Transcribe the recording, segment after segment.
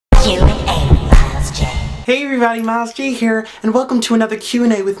Hey everybody, Miles J here, and welcome to another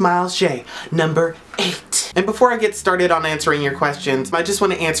Q&A with Miles J, number 8. And before I get started on answering your questions, I just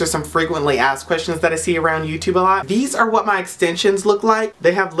want to answer some frequently asked questions that I see around YouTube a lot. These are what my extensions look like.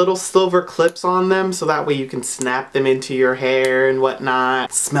 They have little silver clips on them, so that way you can snap them into your hair and whatnot.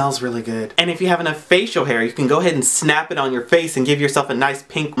 It smells really good. And if you have enough facial hair, you can go ahead and snap it on your face and give yourself a nice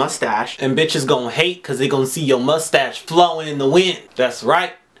pink mustache. And bitches gonna hate because they gonna see your mustache flowing in the wind. That's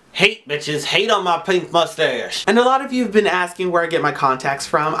right. Hate, bitches. Hate on my pink mustache. And a lot of you have been asking where I get my contacts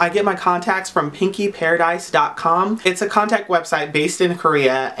from. I get my contacts from pinkyparadise.com. It's a contact website based in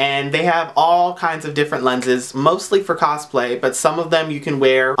Korea, and they have all kinds of different lenses, mostly for cosplay, but some of them you can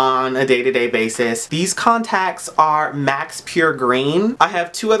wear on a day-to-day basis. These contacts are Max Pure Green. I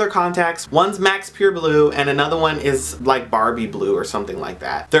have two other contacts. One's Max Pure Blue, and another one is like Barbie Blue or something like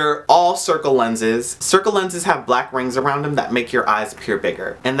that. They're all circle lenses. Circle lenses have black rings around them that make your eyes appear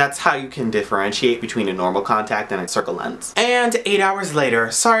bigger. And that's how you can differentiate between a normal contact and a circle lens. And 8 hours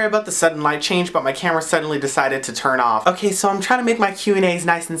later, sorry about the sudden light change, but my camera suddenly decided to turn off. Okay, so I'm trying to make my Q&As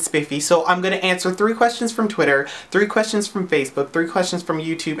nice and spiffy, so I'm gonna answer 3 questions from Twitter, 3 questions from Facebook, 3 questions from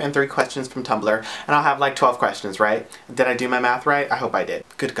YouTube, and 3 questions from Tumblr, and I'll have like 12 questions, right? Did I do my math right? I hope I did.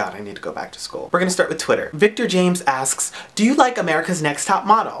 Good God, I need to go back to school. We're gonna start with Twitter. Victor James asks, do you like America's Next Top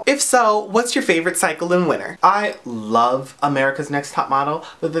Model? If so, what's your favorite cycle and winner? I love America's Next Top Model,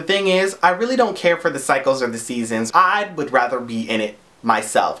 but the thing is, I really don't care for the cycles or the seasons. I would rather be in it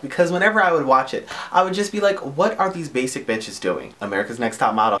myself, because whenever I would watch it, I would just be like, what are these basic bitches doing? America's Next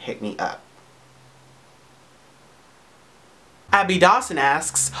Top Model, hit me up. Abby Dawson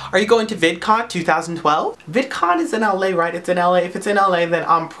asks, are you going to VidCon 2012? VidCon is in LA, right? It's in LA. If it's in LA, then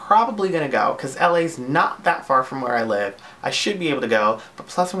I'm probably gonna go, because LA's not that far from where I live. I should be able to go, but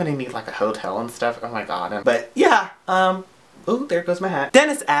plus I'm gonna need like a hotel and stuff. Oh my god. But yeah, ooh, there goes my hat.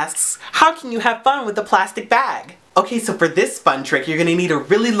 Dennis asks, how can you have fun with a plastic bag? Okay, so for this fun trick, you're gonna need a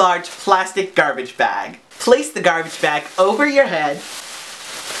really large plastic garbage bag. Place the garbage bag over your head.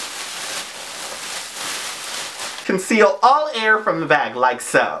 Conceal all air from the bag, like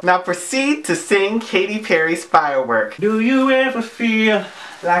so. Now proceed to sing Katy Perry's Firework. Do you ever feel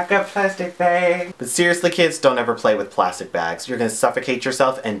like a plastic bag? But seriously kids, don't ever play with plastic bags. You're gonna suffocate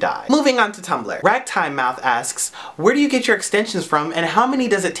yourself and die. Moving on to Tumblr. Ragtime Mouth asks, where do you get your extensions from and how many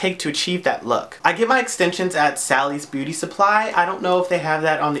does it take to achieve that look? I get my extensions at Sally's Beauty Supply. I don't know if they have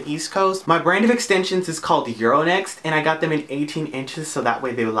that on the East Coast. My brand of extensions is called Euronext, and I got them in 18 inches so that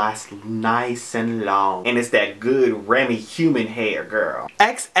way they last nice and long. And it's that good Remy human hair, girl.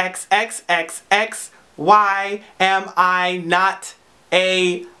 XXXXX, why am I not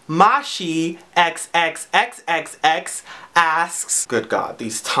a Mashi XXXXX asks, good God,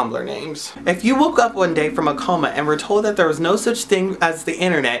 these Tumblr names. If you woke up one day from a coma and were told that there was no such thing as the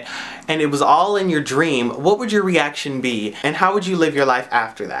internet and it was all in your dream, what would your reaction be? And how would you live your life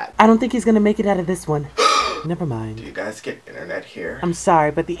after that? I don't think he's gonna make it out of this one. Never mind. Do you guys get internet here? I'm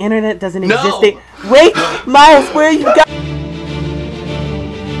sorry, but the internet doesn't exist. Wait, Miles, where you got?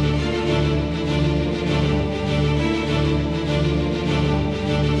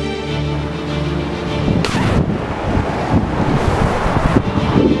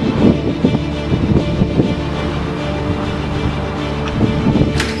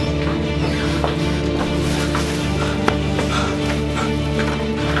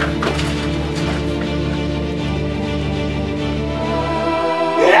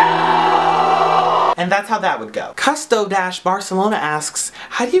 And that's how that would go. Custo-Barcelona asks,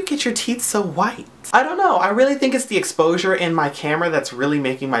 how do you get your teeth so white? I don't know. I really think it's the exposure in my camera that's really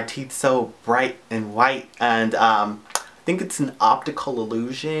making my teeth so bright and white. And I think it's an optical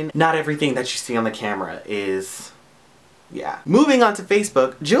illusion. Not everything that you see on the camera is... yeah. Moving on to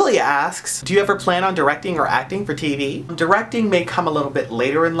Facebook, Julia asks, do you ever plan on directing or acting for TV? Directing may come a little bit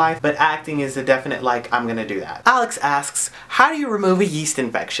later in life, but acting is a definite like, I'm gonna do that. Alex asks, how do you remove a yeast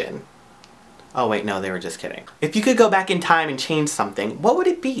infection? Oh wait, no, they were just kidding. If you could go back in time and change something, what would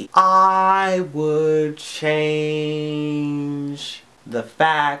it be? I would change the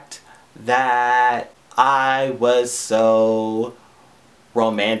fact that I was so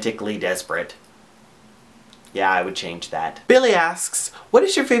romantically desperate. Yeah, I would change that. Billy asks, what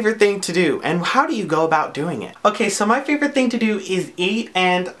is your favorite thing to do and how do you go about doing it? Okay, so my favorite thing to do is eat,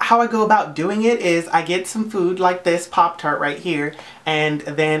 and how I go about doing it is I get some food like this Pop-Tart right here, and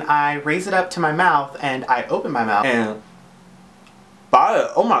then I raise it up to my mouth and I open my mouth and bite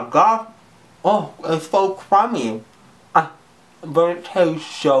it. Oh my god. Oh, it's so crummy. But it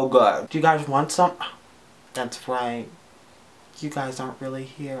tastes so good. Do you guys want some? That's right. You guys aren't really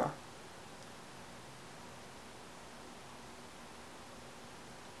here.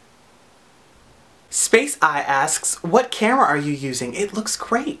 Space Eye asks, what camera are you using? It looks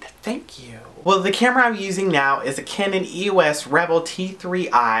great. Thank you. Well, the camera I'm using now is a Canon EOS Rebel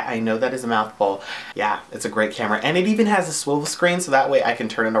T3i. I know that is a mouthful. Yeah, it's a great camera. And it even has a swivel screen, so that way I can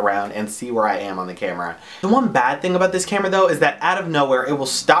turn it around and see where I am on the camera. The one bad thing about this camera, though, is that out of nowhere, it will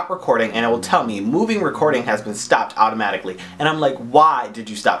stop recording and it will tell me moving recording has been stopped automatically. And I'm like, why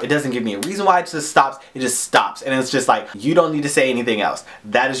did you stop? It doesn't give me a reason why it just stops. It just stops. And it's just like, you don't need to say anything else.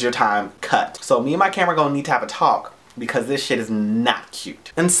 That is your time cut. So me and my camera gonna need to have a talk, because this shit is not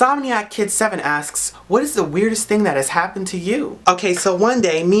cute. Insomniac Kid 7 asks, what is the weirdest thing that has happened to you? Okay, so one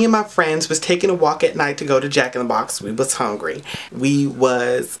day, me and my friends was taking a walk at night to go to Jack in the Box. We was hungry. We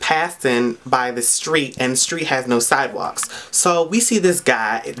was passing by the street, and the street has no sidewalks. So we see this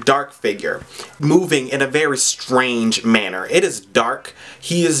guy, dark figure, moving in a very strange manner. It is dark.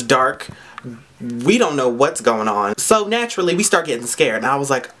 He is dark. We don't know what's going on. So naturally we start getting scared, and I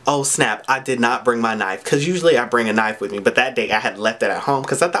was like, oh snap, I did not bring my knife, because usually I bring a knife with me, but that day I had left it at home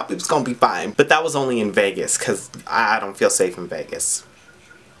because I thought we was gonna be fine. But that was only in Vegas, because I don't feel safe in Vegas.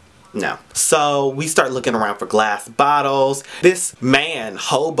 No. So we start looking around for glass bottles. This man,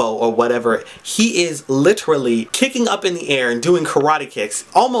 hobo or whatever, he is literally kicking up in the air and doing karate kicks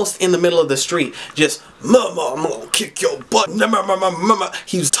almost in the middle of the street. Just, mama, I'm gonna kick your butt.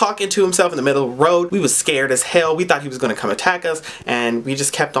 He was talking to himself in the middle of the road. We was scared as hell. We thought he was gonna come attack us, and we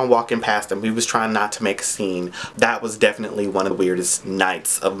just kept on walking past him. We was trying not to make a scene. That was definitely one of the weirdest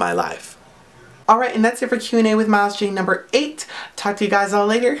nights of my life. Alright, and that's it for Q&A with Miles J number 8. Talk to you guys all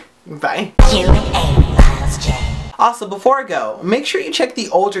later. Bye. Q&A with Miles J. Also, before I go, make sure you check the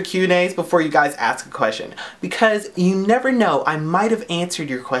older Q&As before you guys ask a question, because you never know, I might have answered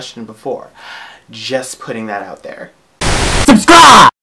your question before. Just putting that out there. Subscribe!